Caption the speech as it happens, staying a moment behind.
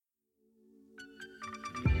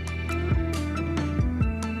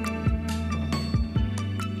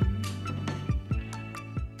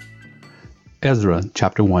Ezra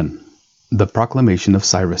chapter 1. The proclamation of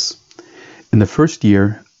Cyrus. In the first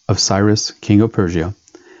year of Cyrus king of Persia,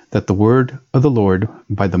 that the word of the Lord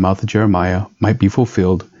by the mouth of Jeremiah might be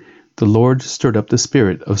fulfilled, the Lord stirred up the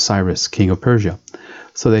spirit of Cyrus king of Persia,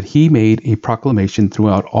 so that he made a proclamation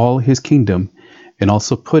throughout all his kingdom, and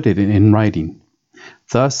also put it in writing.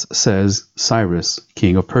 Thus says Cyrus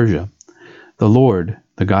king of Persia, The Lord,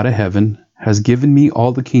 the God of heaven, has given me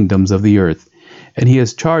all the kingdoms of the earth, and he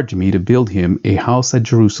has charged me to build him a house at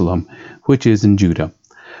Jerusalem, which is in Judah.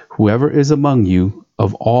 Whoever is among you,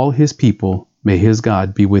 of all his people, may his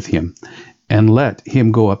God be with him, and let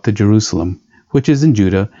him go up to Jerusalem, which is in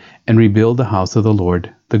Judah, and rebuild the house of the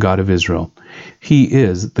Lord, the God of Israel. He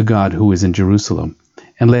is the God who is in Jerusalem.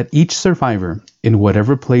 And let each survivor, in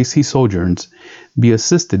whatever place he sojourns, be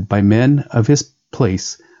assisted by men of his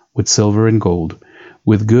place with silver and gold,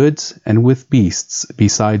 with goods and with beasts,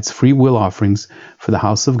 besides free will offerings for the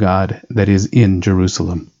house of God that is in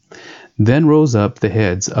Jerusalem. Then rose up the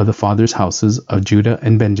heads of the fathers' houses of Judah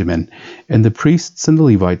and Benjamin, and the priests and the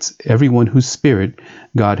Levites, everyone whose spirit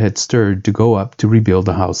God had stirred to go up to rebuild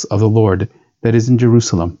the house of the Lord that is in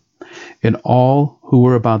Jerusalem. And all who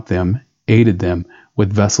were about them aided them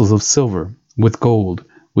with vessels of silver, with gold,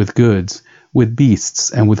 with goods, with beasts,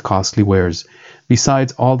 and with costly wares.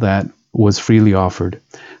 Besides all that was freely offered.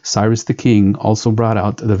 Cyrus the king also brought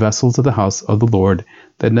out the vessels of the house of the Lord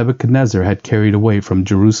that Nebuchadnezzar had carried away from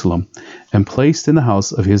Jerusalem, and placed in the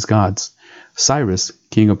house of his gods. Cyrus,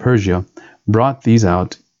 king of Persia, brought these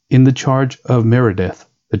out in the charge of Meredith,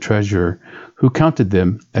 the treasurer, who counted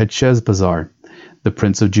them at Sheshbazzar, the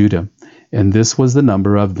prince of Judah. And this was the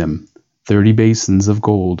number of them: 30 basins of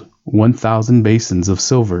gold, 1,000 basins of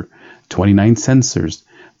silver, 29 censers,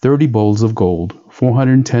 30 bowls of gold,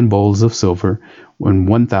 410 bowls of silver, and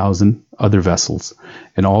 1,000 other vessels.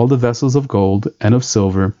 And all the vessels of gold and of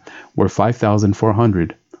silver were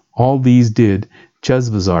 5,400. All these did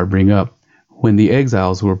Sheshbazzar bring up, when the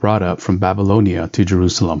exiles were brought up from Babylonia to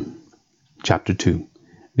Jerusalem. Chapter 2.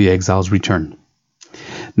 The exiles return.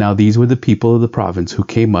 Now these were the people of the province who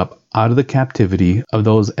came up out of the captivity of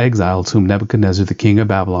those exiles whom Nebuchadnezzar the king of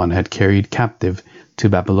Babylon had carried captive to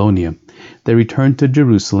Babylonia. They returned to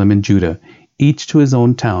Jerusalem and Judah, each to his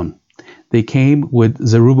own town. They came with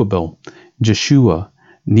Zerubbabel, Jeshua,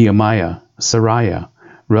 Nehemiah, Sariah,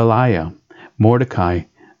 Reliah, Mordecai,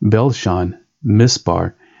 Belshan,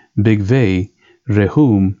 Mispar, Bigvai,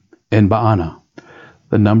 Rehum, and Baanah.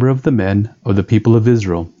 The number of the men of the people of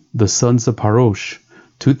Israel, the sons of Parosh,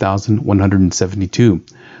 2,172.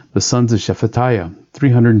 The sons of Shephatiah,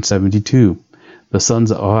 372. The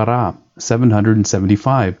sons of Oharah,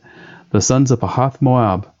 775. The sons of Pahath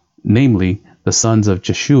Moab, namely, the sons of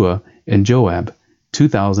Jeshua and Joab,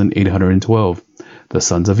 2,812. The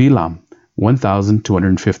sons of Elam,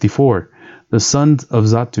 1,254. The sons of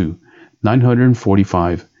Zatu,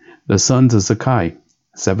 945. The sons of Zakai,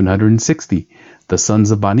 760. The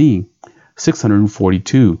sons of Bani,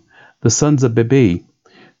 642. The sons of Bebai,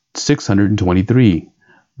 623.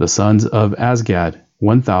 The sons of Azgad,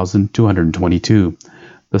 1,222.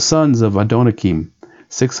 The sons of Adonikim,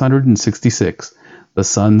 666. The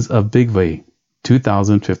sons of Bigvai,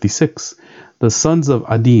 2,056. The sons of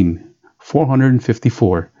Adin,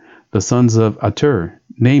 454. The sons of Atur,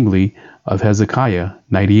 namely, of Hezekiah,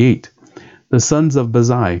 98. The sons of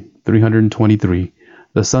Bazai, 323.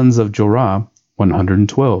 The sons of Jorah,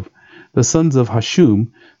 112. The sons of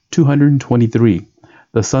Hashum, 223.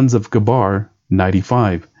 The sons of Gabar,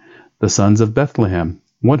 95. The sons of Bethlehem,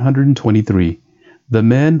 123. The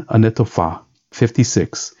men of Netophah,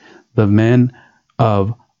 56. The men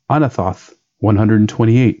of Anathoth,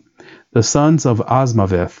 128. The sons of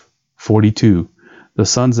Asmaveth, 42. The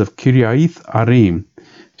sons of Kiriath Arim,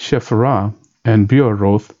 Shephirah, and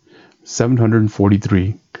Beeroth,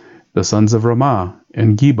 743. The sons of Ramah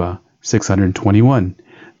and Geba, 621.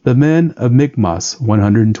 The men of Michmas,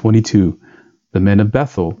 122. The men of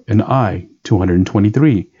Bethel and Ai,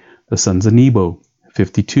 223. The sons of Nebo,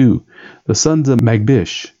 52. The sons of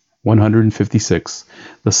Magbish, 156.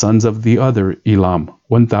 The sons of the other Elam,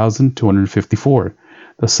 1,254.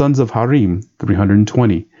 The sons of Harim,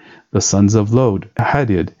 320. The sons of Lod,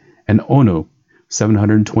 Hadid, and Ono,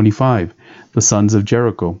 725. The sons of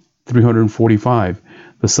Jericho, 345.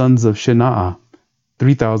 The sons of Shenaah,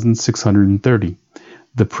 3,630.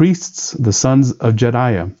 The priests, the sons of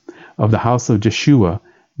Jediah, of the house of Jeshua,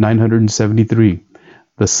 973.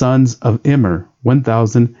 The sons of Immer,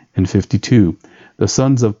 1,052. The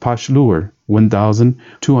sons of Pashlur,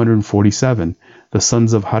 1,247. The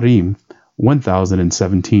sons of Harim,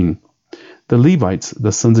 1,017. The Levites,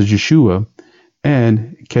 the sons of Jeshua,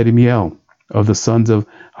 and Kedemiel, of the sons of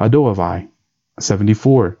Hadoavai,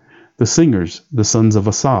 74. The singers, the sons of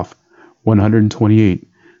Asaph, 128.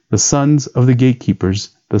 The sons of the gatekeepers,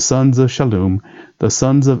 the sons of Shallum, the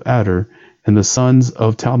sons of Adar, and the sons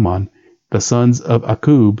of Talmon, the sons of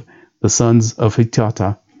Akub, the sons of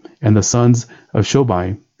Hittata, and the sons of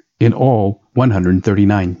Shobai, in all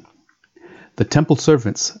 139. The temple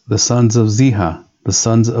servants, the sons of Ziha, the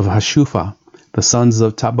sons of Hashupha, the sons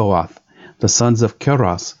of Tabaoth, the sons of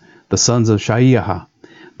Keros, the sons of Shaiah,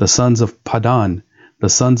 the sons of Padan, the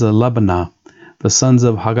sons of Lebanah, the sons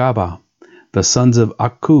of Hagabah, the sons of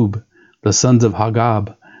Akub, the sons of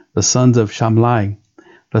Hagab, the sons of Shamlai,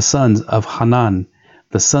 the sons of Hanan,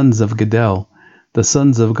 the sons of Gedel, the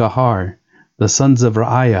sons of Gahar, the sons of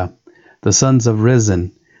Raiah, the sons of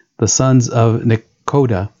Rezin, the sons of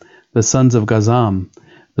Nekoda, the sons of Gazam,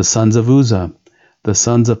 the sons of Uzzah, the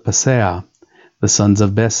sons of Paseah, the sons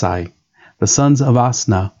of Besai, the sons of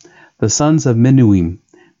Asna, the sons of Menuim,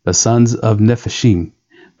 the sons of Nephishim,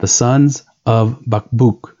 the sons of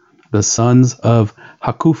Bakbuk, the sons of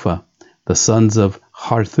Hakupha, the sons of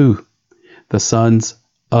Harthu, the sons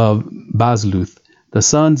of Bazluth, the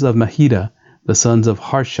sons of Mahida, the sons of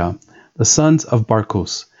Harsha, the sons of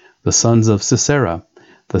Barkos, the sons of Sisera,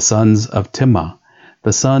 the sons of Timah,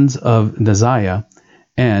 the sons of Neziah,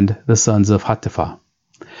 and the sons of Hatipha.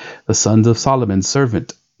 The sons of Solomon's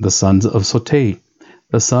servant, the sons of Sotei,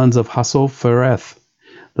 the sons of Hassophereth,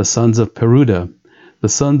 the sons of Peruda, the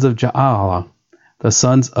sons of Ja'ala, the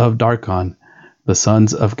sons of Darkon, the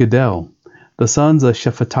sons of Gedel, the sons of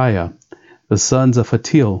Shephatiah, the sons of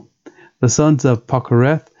Hatil, the sons of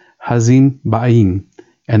Pachereth Hazim Ba'im,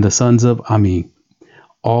 and the sons of Ami.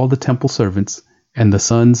 All the temple servants and the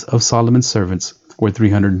sons of Solomon's servants were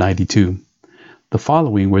 392. The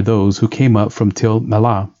following were those who came up from Til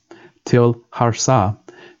Melah, Til Harsah,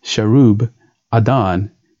 Sharub,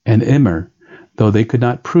 Adon, and Immer, though they could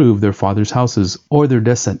not prove their fathers' houses or their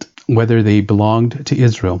descent, whether they belonged to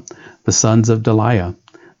Israel, the sons of Deliah,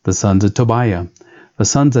 the sons of Tobiah, the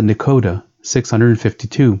sons of Nekoda,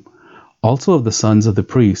 652, also of the sons of the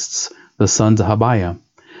priests, the sons of Habiah,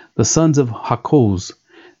 the sons of Hakoz,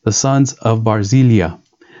 the sons of Barzillai,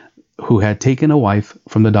 who had taken a wife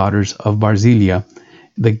from the daughters of Barzillai,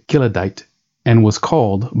 the Gileadite, and was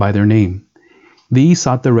called by their name. These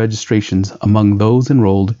sought their registrations among those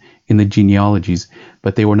enrolled in the genealogies,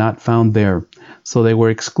 but they were not found there, so they were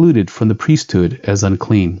excluded from the priesthood as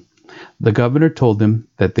unclean. The governor told them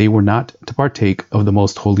that they were not to partake of the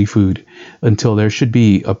most holy food, until there should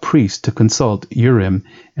be a priest to consult Urim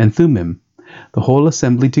and Thummim. The whole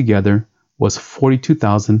assembly together was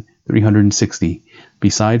 42,360,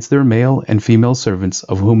 besides their male and female servants,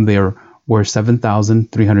 of whom there were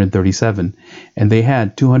 7,337, and they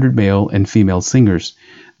had 200 male and female singers.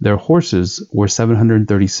 Their horses were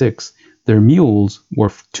 736, their mules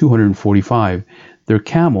were 245, their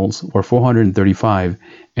camels were 435,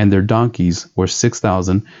 and their donkeys were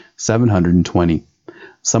 6,720.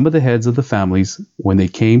 Some of the heads of the families, when they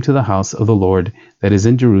came to the house of the Lord that is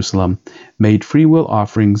in Jerusalem, made freewill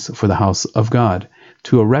offerings for the house of God,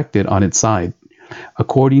 to erect it on its side.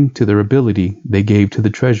 According to their ability, they gave to the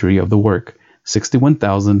treasury of the work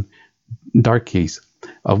 61,000 darkies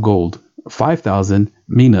of gold, 5,000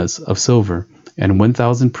 minas of silver, and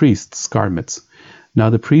 1,000 priests' garments. Now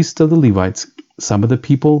the priests of the Levites, some of the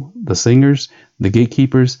people, the singers, the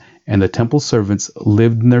gatekeepers, and the temple servants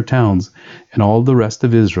lived in their towns, and all the rest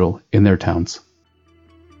of Israel in their towns.